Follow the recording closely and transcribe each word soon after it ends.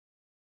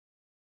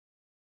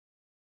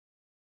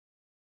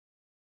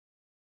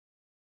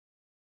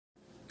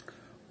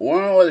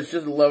Well, it's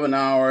just 11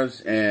 hours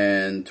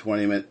and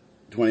 20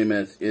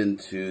 minutes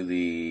into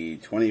the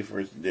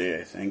 21st day,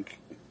 I think.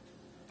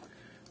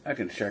 I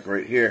can check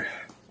right here.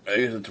 I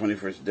guess the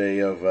 21st day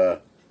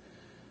of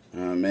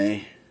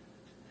May.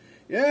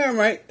 Yeah,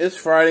 right. It's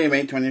Friday,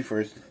 May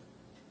 21st.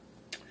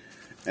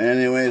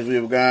 Anyways,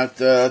 we've got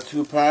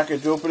 2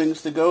 package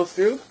openings to go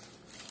through.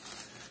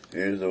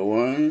 Here's the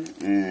one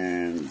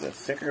and the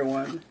thicker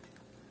one.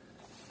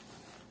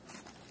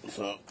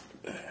 So,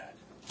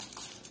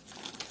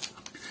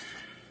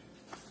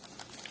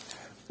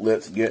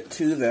 let's get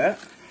to that.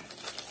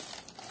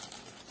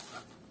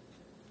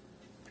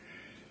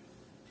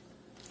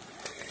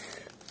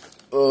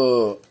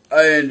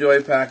 I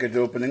enjoy package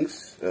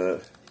openings. I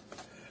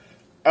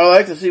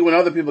like to see when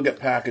other people get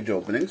package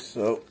openings,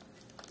 so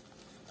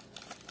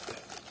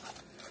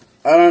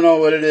I don't know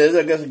what it is.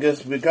 I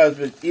guess because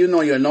even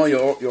though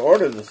you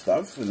order the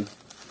stuff, and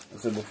I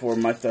said before,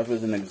 my stuff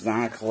isn't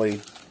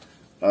exactly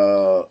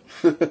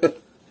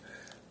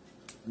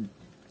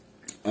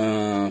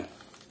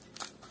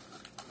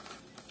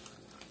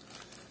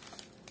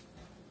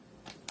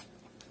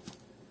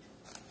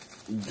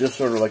just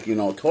sort of like,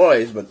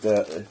 toys, but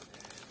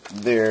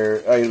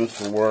they're items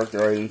for work,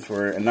 they're items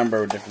for a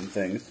number of different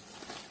things.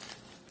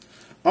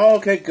 Oh,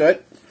 okay,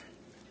 good.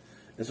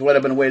 This is what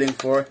I've been waiting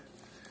for.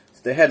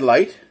 It's the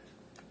headlight.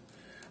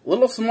 A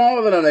little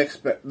smaller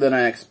than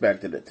I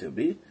expected it to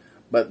be,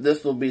 but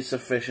this will be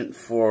sufficient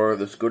for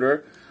the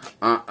scooter.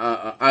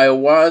 I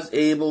was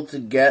able to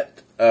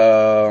get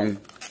the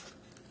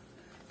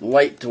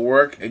light to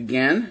work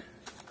again.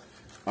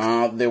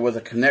 There was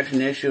a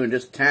connection issue, and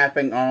just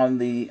tapping on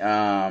the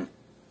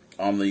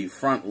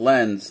front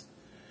lens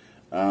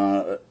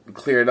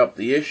cleared up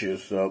the issue.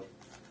 So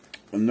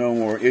no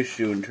more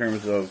issue in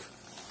terms of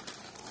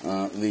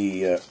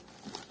the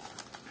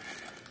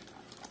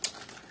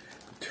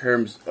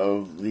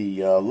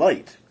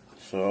light.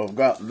 So I've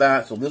got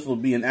that. So this will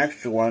be an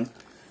extra one.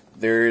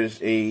 There's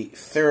a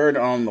third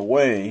on the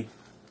way.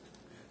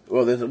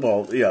 Well,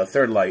 a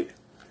third light,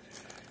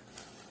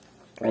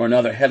 or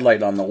another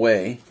headlight on the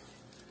way.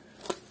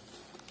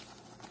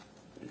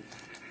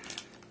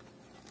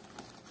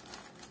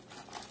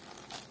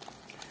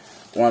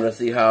 Wanted to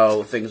see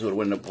how things would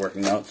end up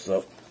working out,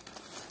 so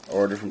I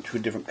ordered from 2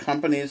 different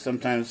companies.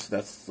 Sometimes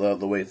that's the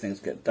way things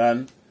get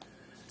done,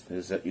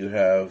 is that you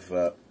have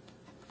to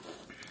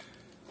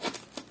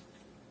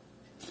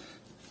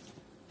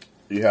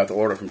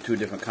order from 2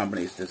 different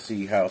companies to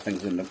see how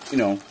things end up,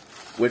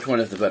 which one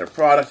is the better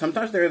product.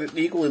 Sometimes they're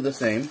equally the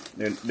same.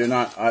 They're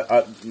not,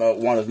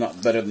 one is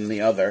not better than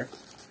the other.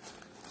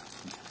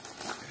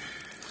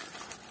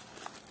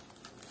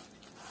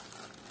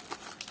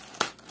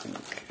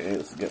 Okay,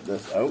 let's get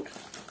this out.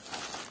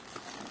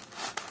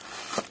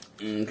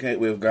 Okay,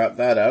 we've got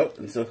that out,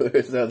 and so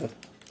here's that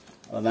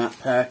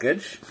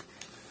package.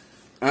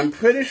 I'm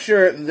pretty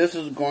sure this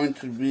is going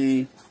to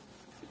be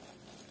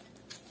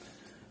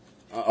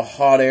a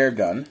hot air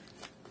gun.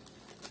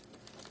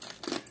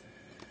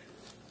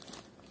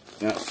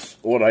 That's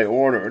what I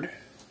ordered.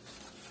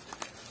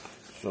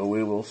 So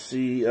we will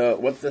see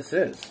what this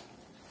is.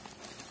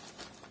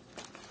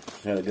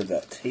 Just gotta get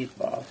that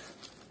tape off.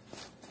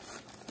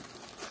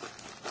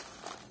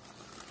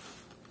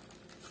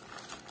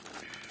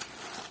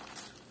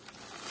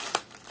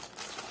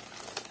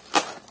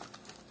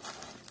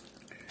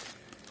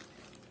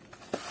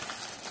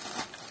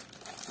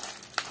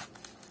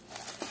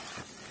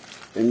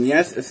 And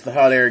yes, it's the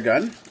hot air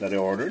gun that I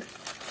ordered.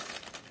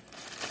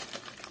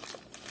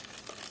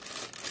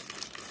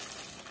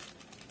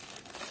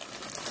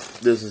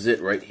 This is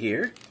it right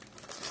here.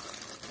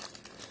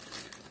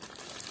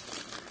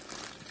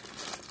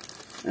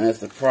 And it's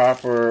the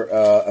proper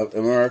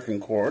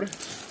American cord.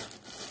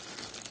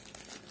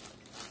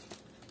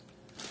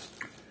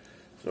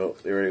 So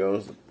there it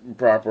goes, the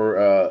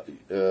proper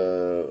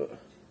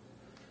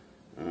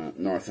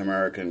North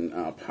American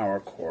power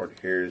cord.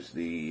 Here's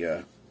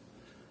the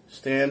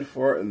stand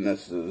for it, and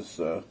this is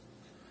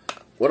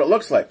what it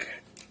looks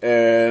like.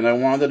 And I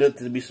wanted it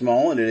to be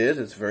small, and it is.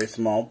 It's very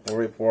small,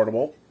 very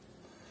portable.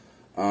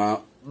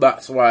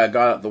 That's why I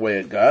got it the way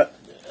it got.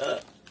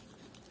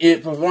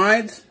 It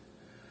provides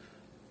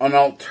an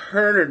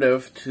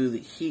alternative to the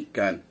heat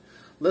gun.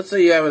 Let's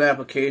say you have an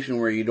application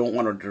where you don't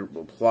want to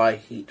apply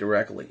heat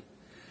directly.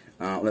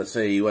 Let's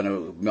say you want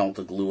to melt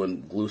a glue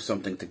and glue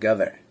something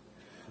together.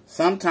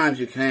 Sometimes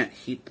you can't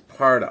heat the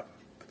part up,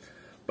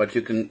 but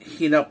you can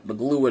heat up the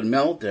glue and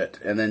melt it,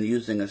 and then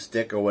using a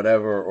stick or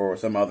whatever, or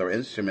some other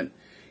instrument,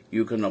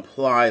 you can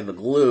apply the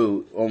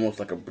glue, almost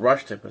like a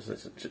brush type of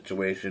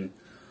situation,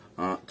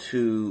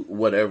 to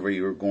whatever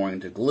you're going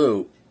to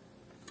glue,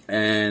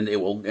 and it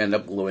will end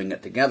up gluing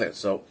it together.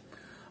 So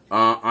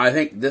I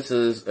think this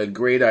is a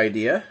great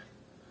idea,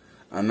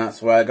 and that's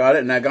why I got it.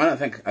 And I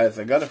got it, I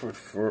got it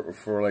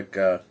for like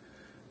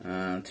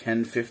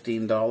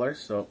 $10–15,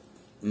 so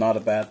not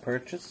a bad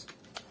purchase.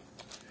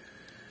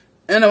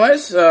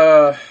 Anyways,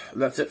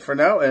 that's it for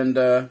now, and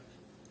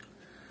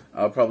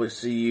I'll probably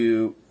see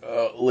you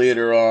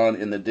later on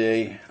in the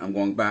day. I'm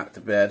going back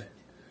to bed.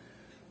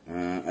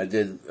 I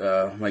did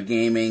my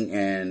gaming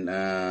and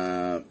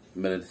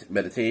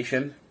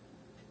meditation.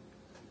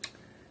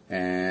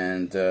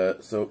 And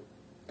so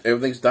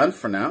everything's done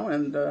for now,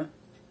 and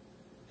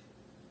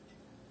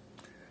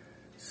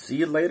see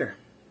you later.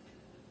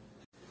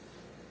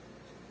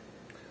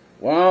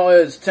 Well,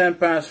 it's 10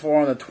 past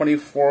 4 on the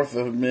 24th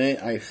of May,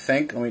 I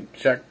think. Let me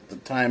check the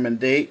time and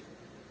date,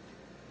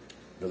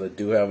 because I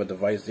do have a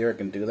device here I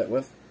can do that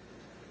with.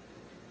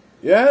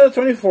 Yeah,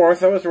 the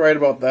 24th, I was right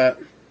about that.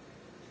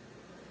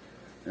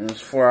 And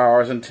it's 4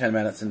 hours and 10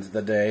 minutes into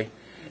the day.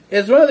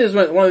 It's one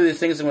of these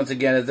things, once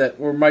again, is that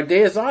where my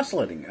day is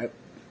oscillating.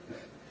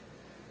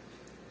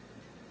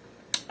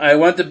 I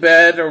went to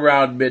bed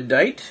around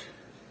midnight.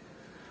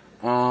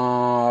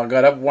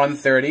 Got up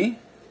 1:30.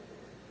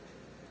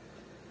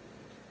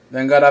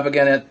 Then got up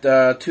again at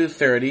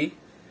 2:30.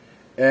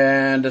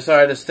 And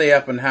decided to stay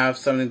up and have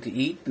something to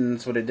eat. And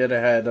that's what I did. I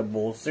had a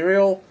bowl of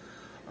cereal.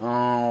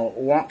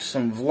 Watched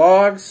some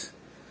vlogs.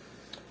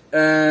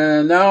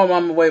 And now I'm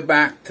on my way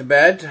back to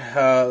bed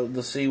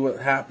to see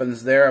what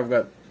happens there. I've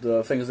got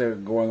the things that are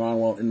going on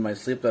while in my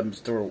sleep that I'm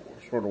still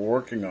sort of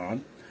working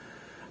on.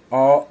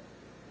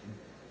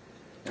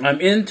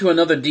 I'm into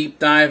another deep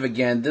dive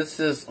again. This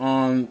is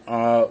on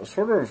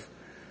sort of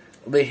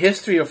the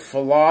history of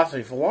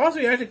philosophy.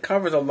 Philosophy actually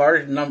covers a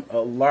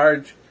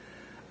large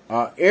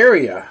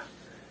area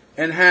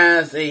and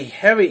has a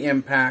heavy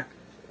impact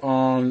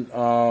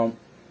on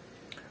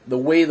the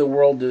way the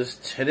world is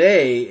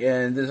today.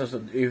 And this is,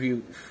 if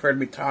you've heard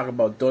me talk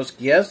about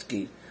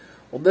Dostoevsky,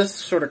 well, this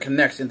sort of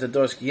connects into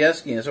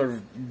Dostoevsky, and sort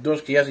of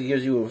Dostoevsky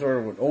gives you a sort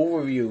of an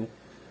overview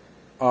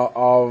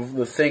of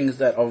the things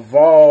that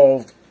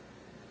evolved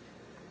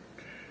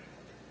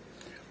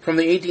from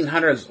the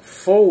 1800s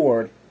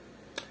forward,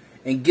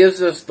 and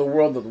gives us the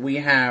world that we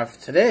have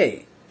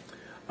today.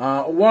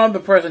 One of the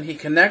person he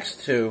connects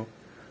to,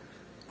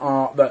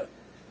 that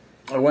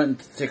I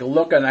went to take a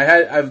look at,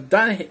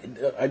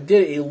 I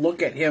did a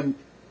look at him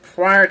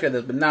prior to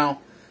this, but now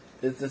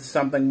this is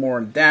something more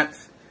in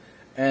depth,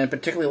 and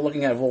particularly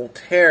looking at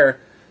Voltaire.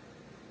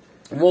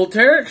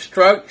 Voltaire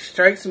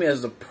strikes me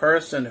as the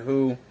person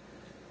who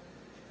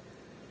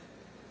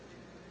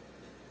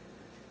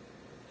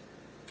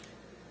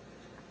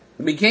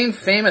became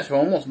famous for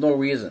almost no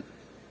reason.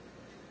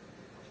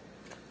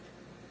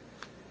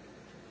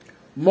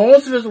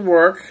 Most of his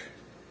work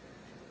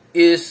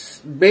is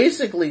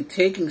basically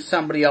taking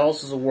somebody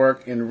else's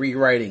work and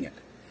rewriting it.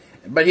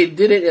 But he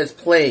did it as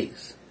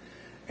plays,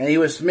 and he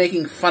was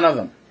making fun of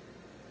them.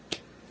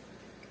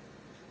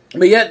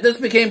 But yet this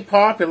became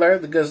popular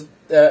because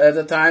at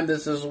the time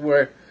this is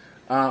where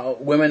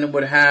women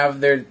would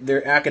have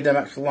their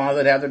academic salons,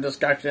 they'd have their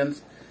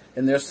discussions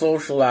in their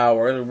social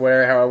hours,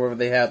 however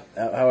they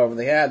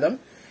had them,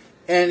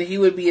 and he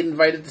would be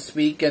invited to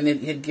speak, and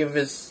he'd give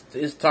his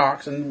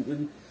talks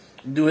and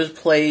do his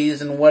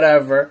plays and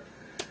whatever.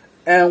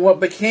 And it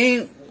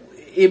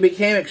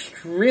became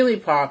extremely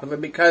popular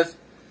because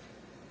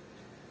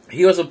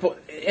he was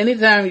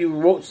anytime you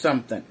wrote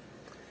something,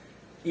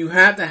 you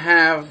had to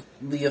have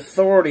the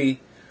authority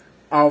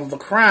of the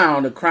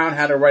crown. The crown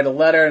had to write a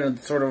letter and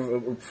sort of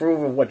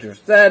approve of what you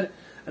said.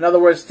 In other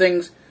words,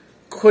 things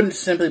couldn't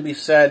simply be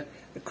said.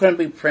 It couldn't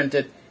be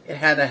printed. It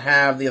had to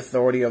have the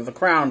authority of the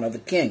crown, of the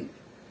king.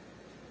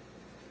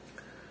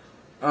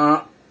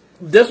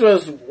 This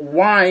was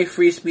why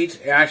free speech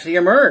actually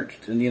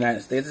emerged in the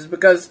United States, is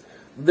because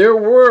there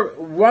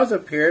was a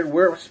period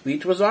where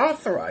speech was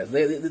authorized.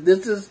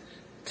 This is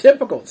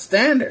typical,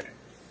 standard.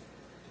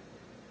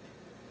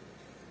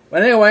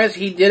 But anyways,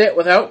 he did it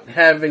without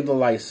having the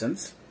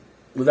license,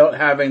 without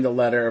having the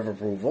letter of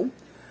approval.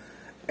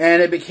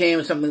 And it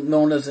became something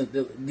known as,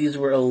 these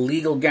were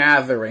illegal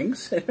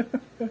gatherings.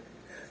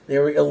 They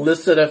were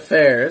illicit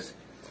affairs.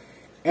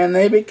 And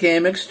they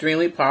became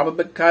extremely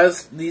popular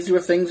because these were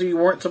things you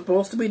weren't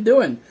supposed to be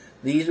doing.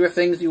 These were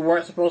things you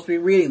weren't supposed to be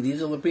reading.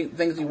 These are the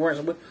things you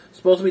weren't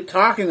supposed to be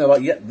talking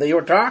about, yet they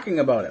were talking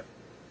about it.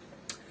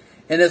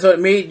 And so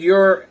it made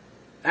your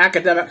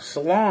academic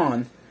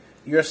salon,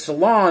 your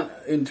salon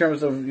in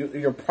terms of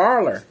your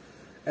parlor,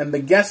 and the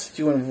guests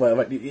you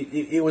invited,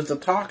 it was the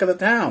talk of the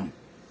town.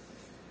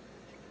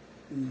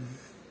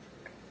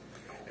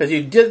 Because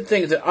you did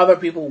things that other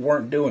people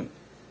weren't doing.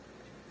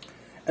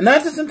 And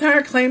that's his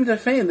entire claim to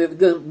fame.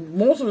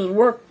 Most of his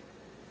work,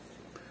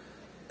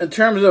 in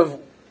terms of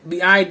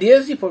the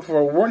ideas he put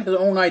forward, weren't his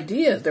own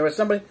ideas. They were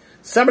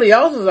somebody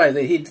else's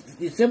ideas.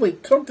 He simply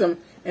took them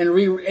and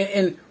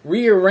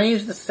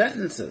rearranged the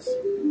sentences.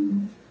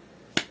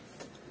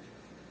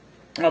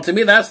 Well, to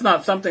me, that's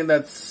not something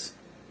that's...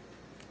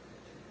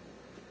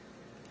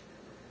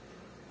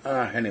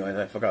 anyways,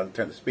 I forgot to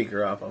turn the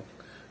speaker off.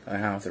 I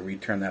have to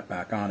return that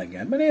back on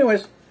again. But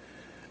anyways,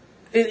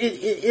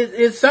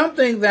 it's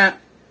something that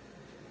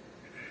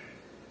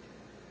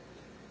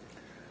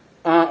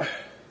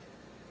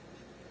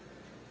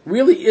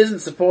really isn't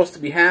supposed to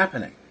be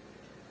happening.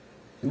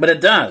 But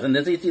it does, and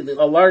there's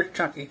a large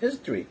chunk of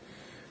history.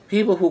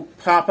 People who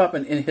pop up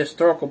in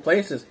historical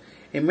places,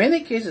 in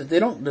many cases, they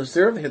don't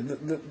deserve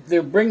it.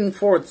 They're bringing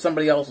forward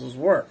somebody else's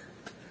work.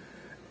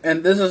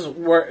 and this is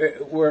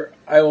where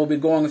I will be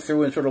going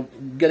through and sort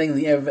of getting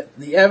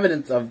the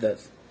evidence of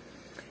this,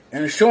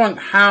 and showing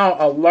how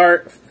a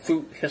large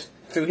through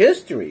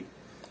history.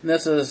 And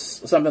this is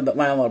something that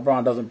Lionel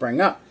LeBron doesn't bring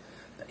up.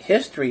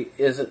 History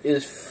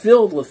is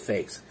filled with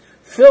fakes,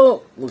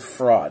 filled with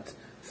frauds,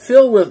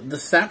 filled with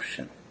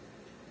deception.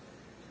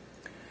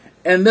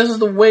 And this is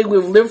the way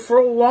we've lived for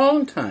a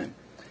long time.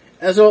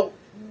 And so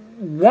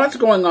what's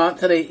going on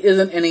today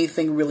isn't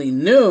anything really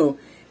new.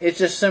 It's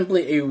just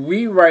simply a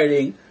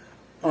rewriting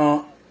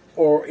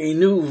or a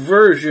new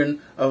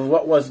version of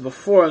what was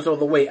before. And so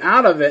the way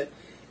out of it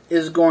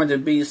is going to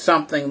be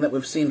something that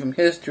we've seen from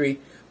history,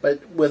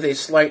 but with a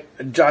slight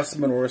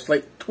adjustment or a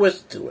slight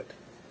twist to it.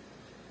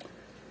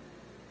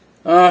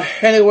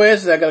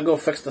 Anyways, I gotta go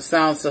fix the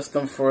sound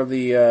system for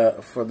the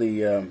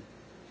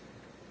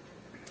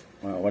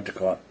what you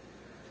call it,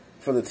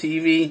 for the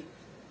TV.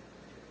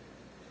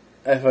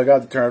 I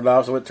forgot to turn it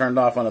off, so it turned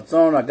off on its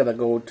own. I gotta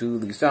go to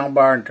the sound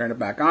bar and turn it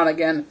back on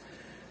again,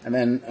 and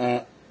then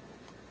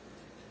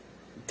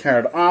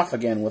turn it off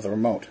again with a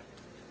remote.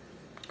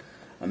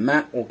 And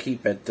that will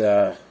keep it.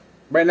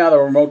 Right now, the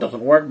remote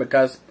doesn't work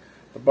because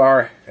the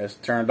bar has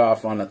turned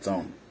off on its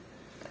own.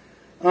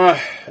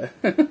 That's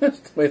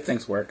the way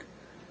things work.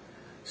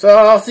 So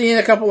I'll see you in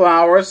a couple of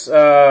hours.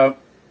 And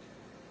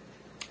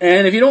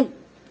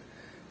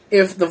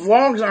if the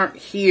vlogs aren't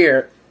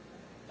here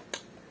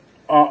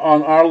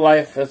on our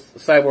Life as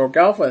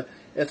CyborgAlpha,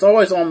 it's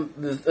always on.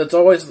 It's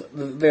always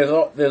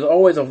there's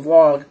always a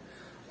vlog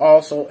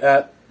also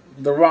at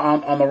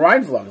on the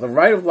ride vlogs. The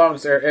ride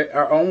vlogs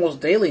are almost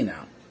daily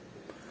now,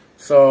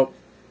 so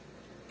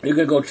you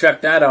can go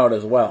check that out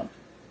as well.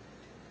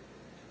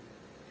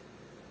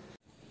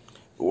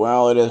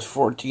 Well, it is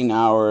 14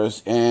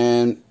 hours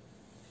and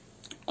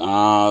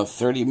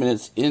 30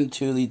 minutes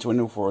into the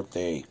 24th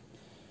day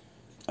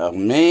of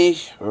May.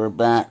 We're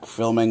back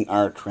filming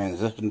our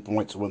transition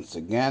points once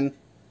again.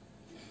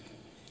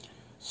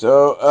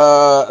 So,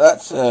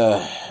 that's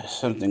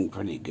something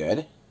pretty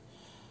good.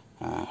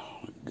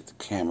 Get the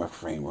camera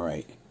frame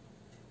right.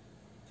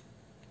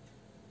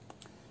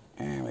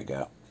 There we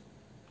go.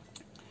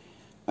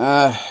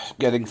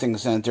 Getting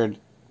things centered.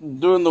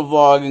 Doing the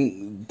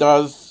vlogging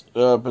does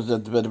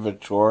present a bit of a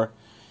chore.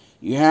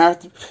 You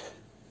have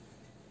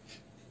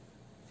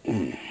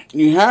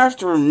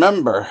to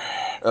remember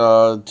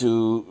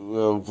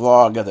to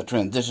vlog at the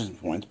transition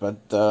points,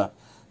 but that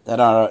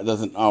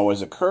doesn't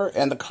always occur,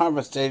 and the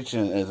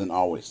conversation isn't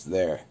always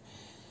there.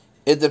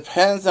 It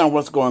depends on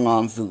what's going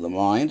on through the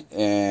mind,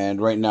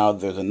 and right now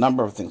there's a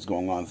number of things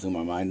going on through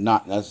my mind,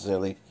 not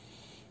necessarily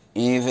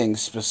anything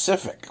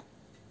specific.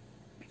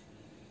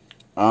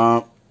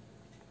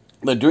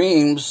 The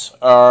dreams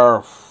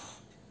are,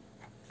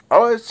 I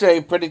would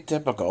say, pretty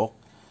typical.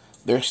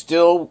 They're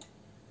still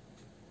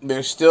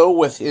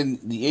within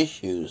the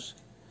issues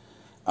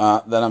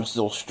that I'm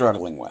still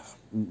struggling with,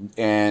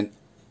 and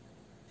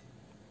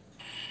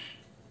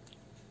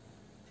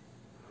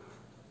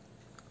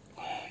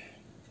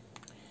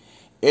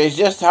it's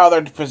just how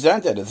they're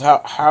presented. It's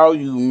how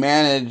you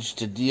manage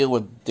to deal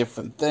with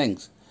different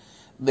things.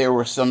 There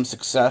were some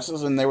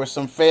successes and there were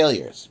some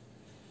failures.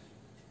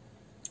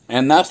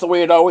 And that's the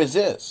way it always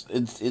is.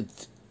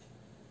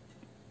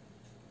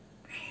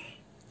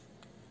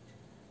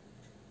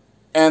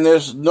 And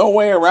there's no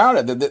way around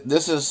it.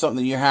 This is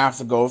something you have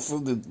to go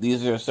through.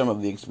 These are some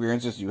of the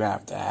experiences you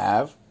have to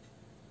have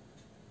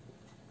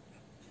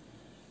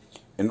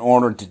in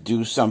order to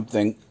do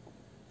something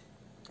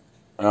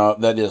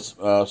that is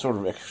sort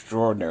of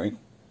extraordinary.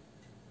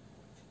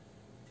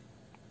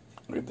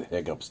 We have the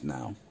hiccups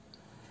now.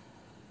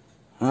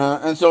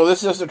 And so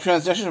this is the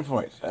transition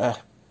point.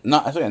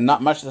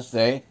 Not much to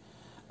say.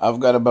 I've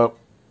got about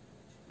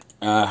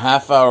a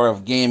half hour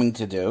of gaming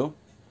to do,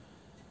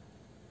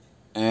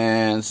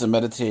 and some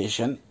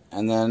meditation,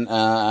 and then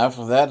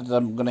after that,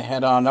 I'm going to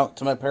head on out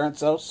to my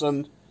parents' house,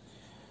 and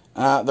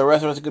the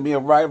rest of it's going to be a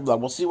ride vlog.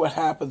 We'll see what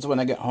happens when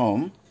I get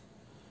home.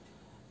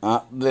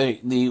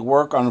 The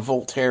work on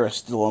Voltaire is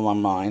still on my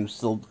mind,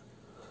 still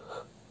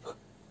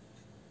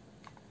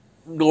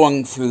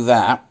going through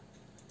that.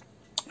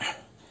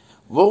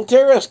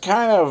 Voltaire is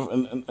kind of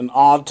an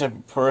odd type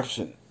of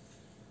person.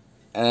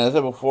 And as I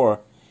said before,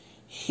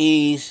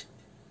 he's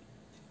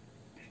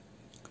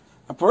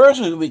a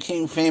person who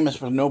became famous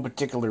for no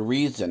particular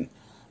reason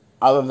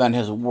other than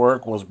his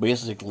work was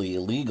basically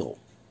illegal.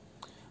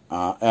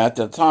 At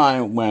the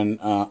time when,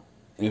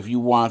 if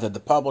you wanted to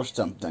publish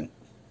something,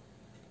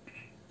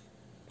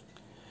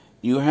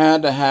 you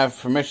had to have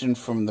permission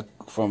from the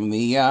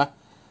crown,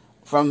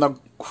 from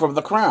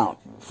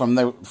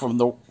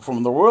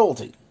the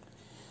royalty.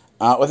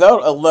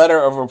 Without a letter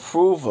of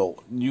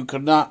approval, you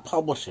could not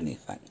publish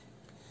anything.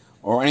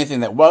 Or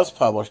anything that was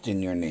published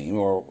in your name,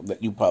 or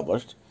that you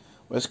published,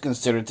 was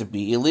considered to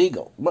be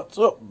illegal. But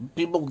so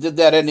people did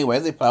that anyway.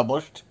 They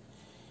published,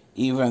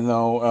 even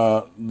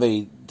though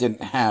they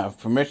didn't have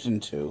permission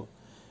to,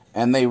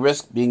 and they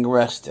risked being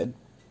arrested.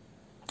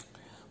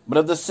 But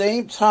at the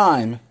same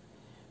time,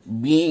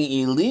 being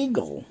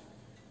illegal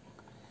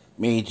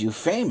made you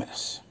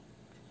famous.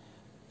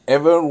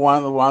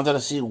 everyone wanted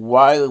to see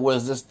why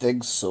was this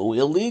thing so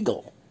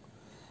illegal.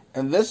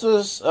 And this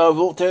was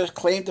Voltaire's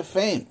claim to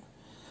fame.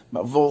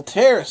 But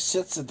Voltaire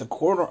sits at the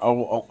corner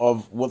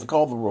of what they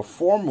call the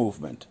Reform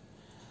movement.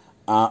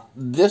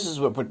 This is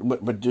what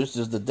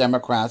produces the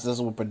Democrats. This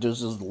is what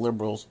produces the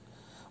liberals.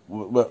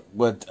 What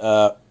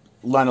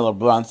Lionel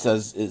LeBlanc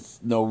says is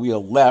no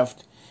real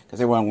left, because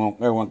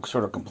everyone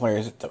sort of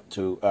compares it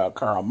to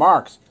Karl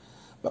Marx.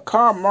 But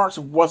Karl Marx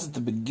wasn't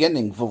the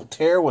beginning.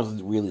 Voltaire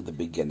wasn't really the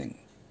beginning.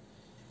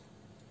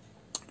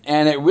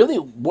 And it really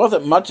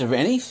wasn't much of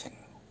anything.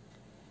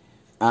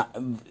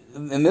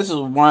 And this is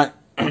why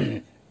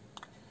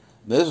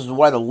this is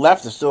why the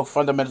left is so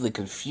fundamentally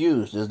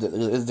confused.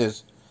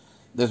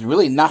 There's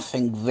really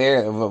nothing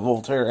there of what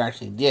Voltaire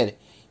actually did.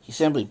 He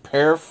simply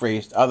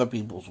paraphrased other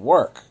people's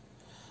work.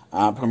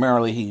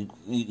 Primarily,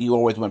 he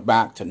always went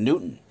back to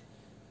Newton.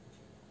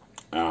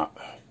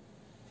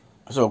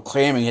 So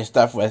claiming his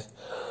stuff was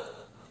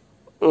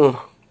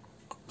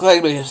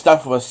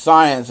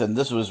science, and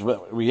this was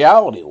what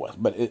reality was,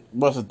 but it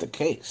wasn't the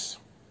case.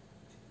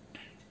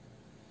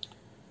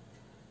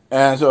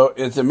 And so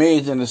it's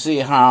amazing to see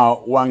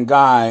how one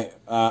guy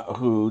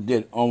who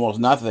did almost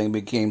nothing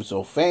became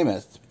so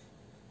famous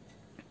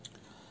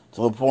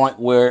to the point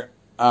where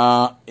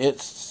it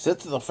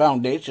sits at the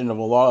foundation of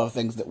a lot of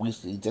things that we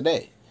see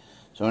today.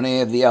 So any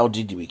of the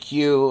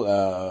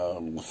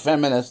LGBTQ,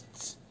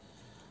 feminists,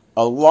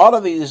 a lot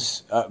of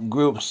these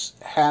groups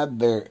had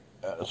their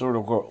sort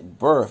of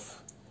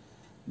birth,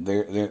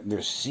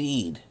 their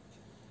seed,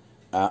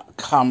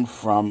 come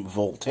from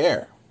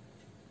Voltaire.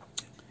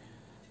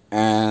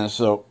 And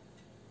so,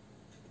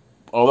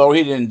 although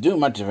he didn't do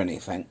much of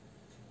anything,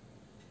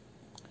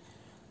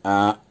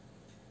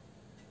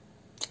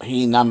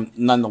 he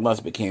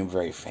nonetheless became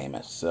very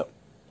famous. So,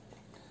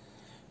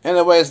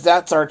 anyways,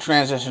 that's our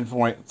transition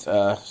point.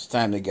 It's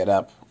time to get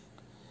up.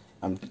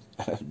 I'm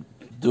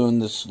doing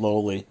this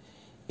slowly.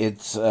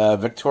 It's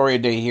Victoria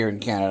Day here in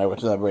Canada. We're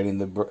celebrating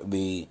the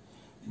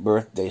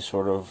birthday,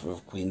 sort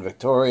of Queen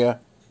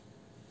Victoria.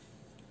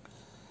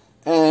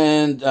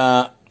 And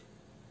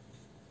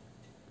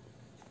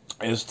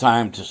it's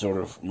time to sort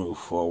of move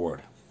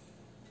forward.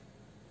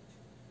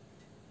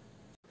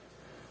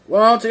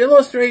 Well, to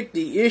illustrate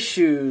the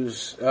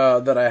issues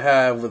that I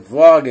have with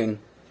vlogging,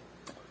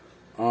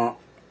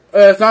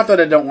 it's not that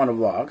I don't want to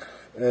vlog,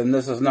 and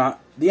this is not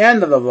the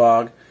end of the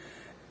vlog,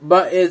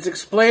 but it's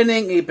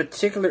explaining a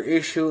particular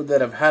issue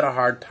that I've had a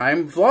hard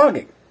time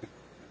vlogging.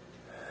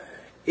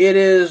 It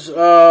is 1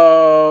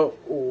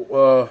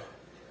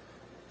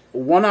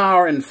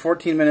 hour and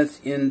 14 minutes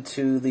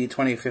into the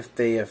 25th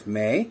day of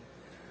May.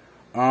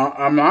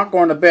 I'm not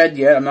going to bed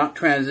yet. I'm not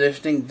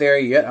transitioning there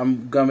yet.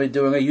 I'm going to be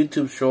doing a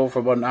YouTube show for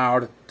about an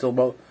hour till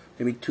about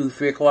maybe 2,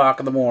 3 o'clock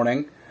in the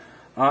morning.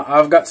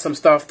 I've got some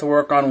stuff to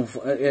work on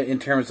in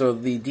terms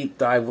of the deep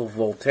dive of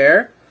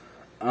Voltaire.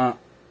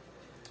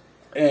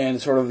 And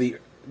sort of the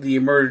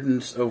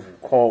emergence of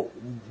called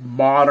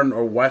modern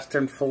or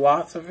Western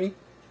philosophy.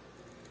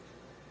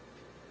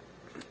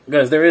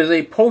 Because there is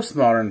a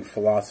postmodern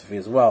philosophy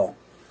as well.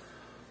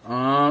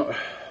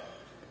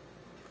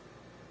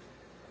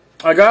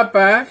 I got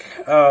back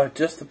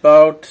just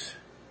about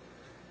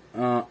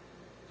 11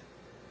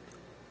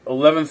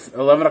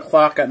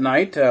 o'clock at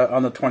night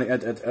on the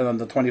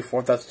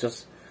 24th. That's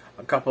just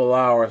a couple of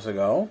hours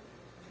ago.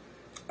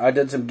 I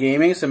did some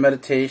gaming, some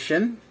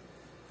meditation,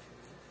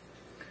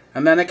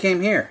 and then I came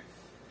here.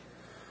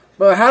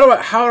 But how do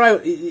I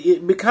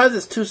because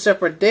it's 2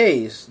 separate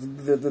days,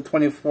 the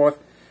 24th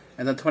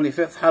and the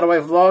 25th. How do I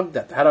vlog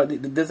that?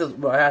 This is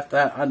what has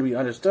to be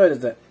understood, is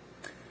that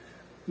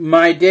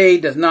my day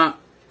does not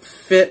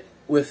fit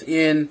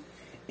within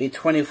a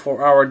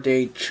 24-hour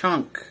day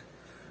chunk.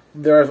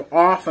 There's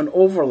often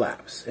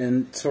overlaps,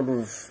 and sort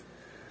of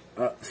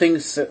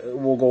things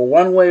will go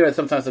one way, or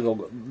sometimes they'll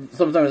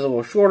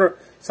go shorter,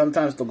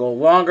 sometimes they'll go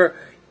longer.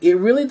 It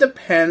really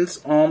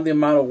depends on the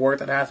amount of work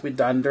that has to be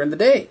done during the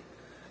day.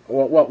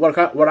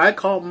 What I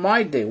call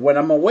my day, when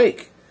I'm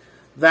awake.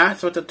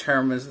 That's what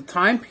determines the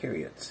time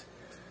periods.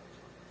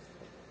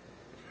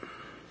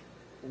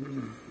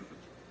 And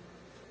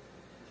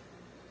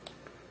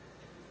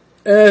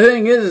the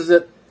thing is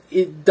that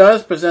it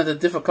does present a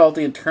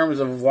difficulty in terms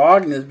of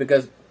vlogging, is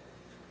because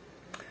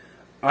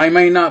I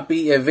may not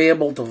be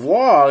available to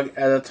vlog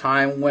at a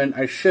time when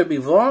I should be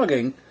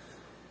vlogging,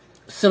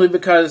 simply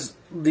because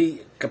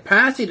the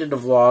capacity to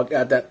vlog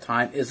at that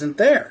time isn't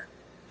there.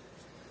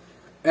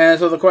 And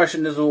so the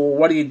question is, well,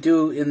 what do you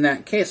do in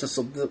that case? And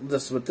so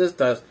this is what this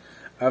does.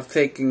 I've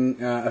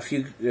taken a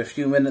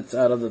few minutes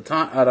out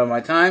of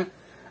my time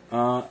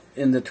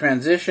in the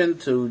transition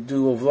to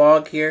do a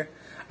vlog here.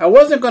 I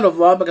wasn't going to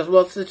vlog because,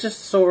 well, it's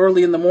just so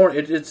early in the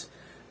morning. It's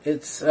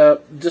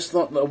just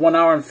 1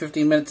 hour and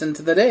 15 minutes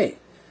into the day.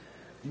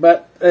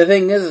 But the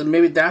thing is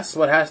maybe that's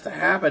what has to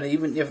happen,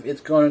 even if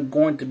it's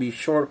going to be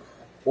short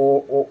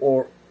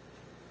or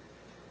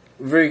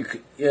very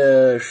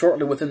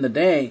shortly within the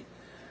day.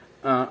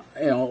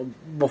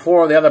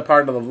 Before the other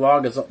part of the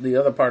vlog is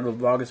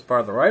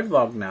part of the right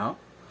vlog now.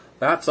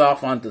 That's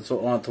off onto its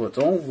own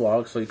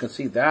vlog, so you can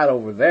see that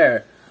over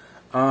there.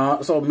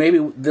 So maybe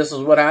this is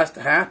what has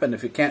to happen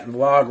if you can't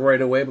vlog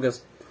right away,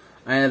 because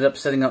I ended up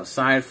sitting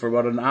outside for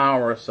about an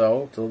hour or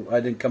so till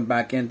I didn't come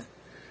back in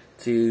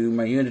to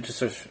my unit to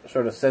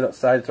sort of sit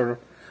outside.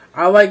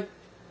 I like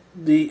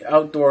the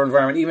outdoor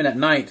environment even at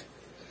night.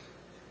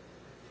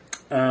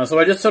 So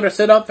I just sort of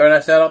sit out there, and I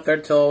sat out there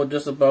till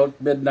just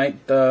about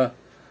midnight,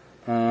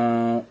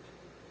 12:30,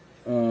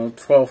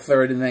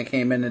 and then I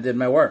came in and did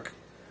my work.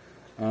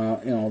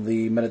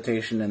 The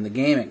meditation and the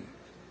gaming.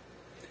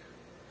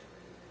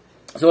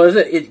 So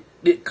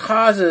it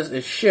causes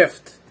a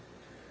shift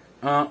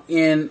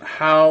in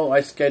how I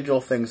schedule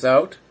things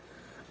out.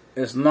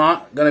 It's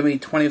not going to be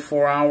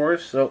 24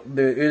 hours, so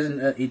there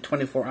isn't a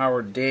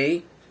 24-hour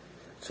day,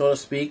 so to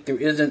speak. There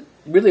isn't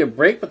really a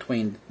break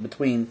between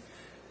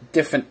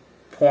different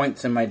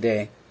points in my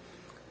day.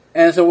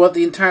 And so what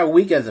the entire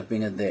week ends up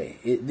being a day,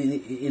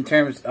 in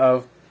terms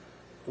of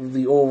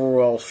the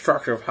overall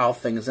structure of how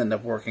things end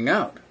up working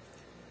out.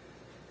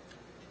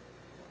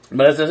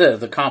 But as I said,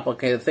 it's a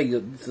complicated thing.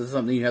 This is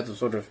something you have to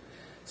sort of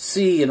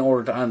see in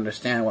order to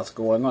understand what's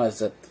going on. Is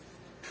that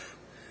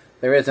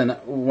there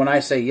isn't, when I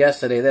say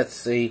yesterday,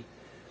 that's a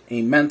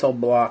mental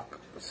block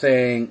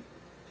saying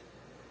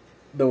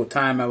the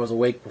time I was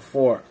awake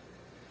before.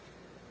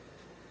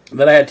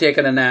 That I had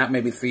taken a nap,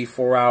 maybe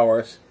 3-4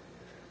 hours,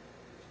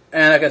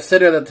 and I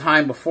consider the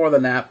time before the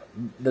nap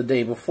the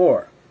day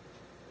before.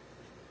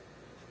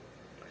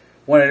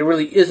 When it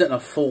really isn't a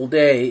full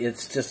day,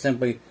 it's just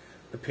simply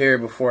the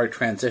period before I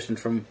transitioned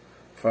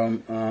from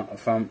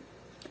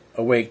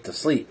awake to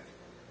sleep.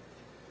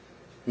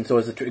 And so,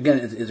 it's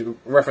a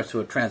reference to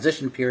a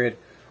transition period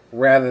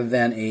rather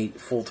than a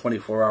full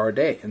 24-hour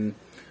day. And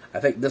I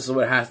think this is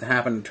what has to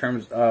happen in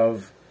terms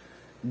of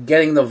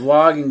getting the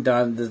vlogging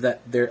done, is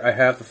that I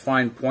have to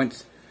find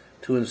points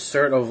to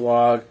insert a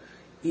vlog,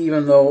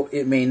 even though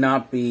it may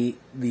not be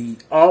the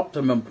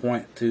optimum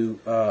point to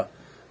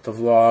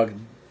vlog,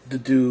 to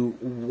do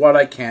what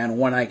I can,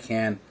 when I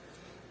can,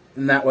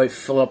 and that way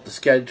fill up the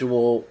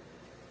schedule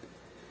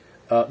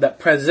that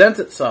presents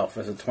itself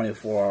as a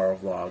 24-hour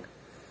vlog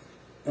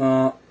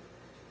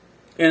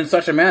in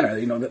such a manner,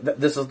 that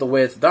this is the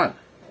way it's done.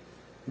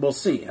 We'll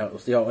see how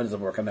it ends up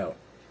working out.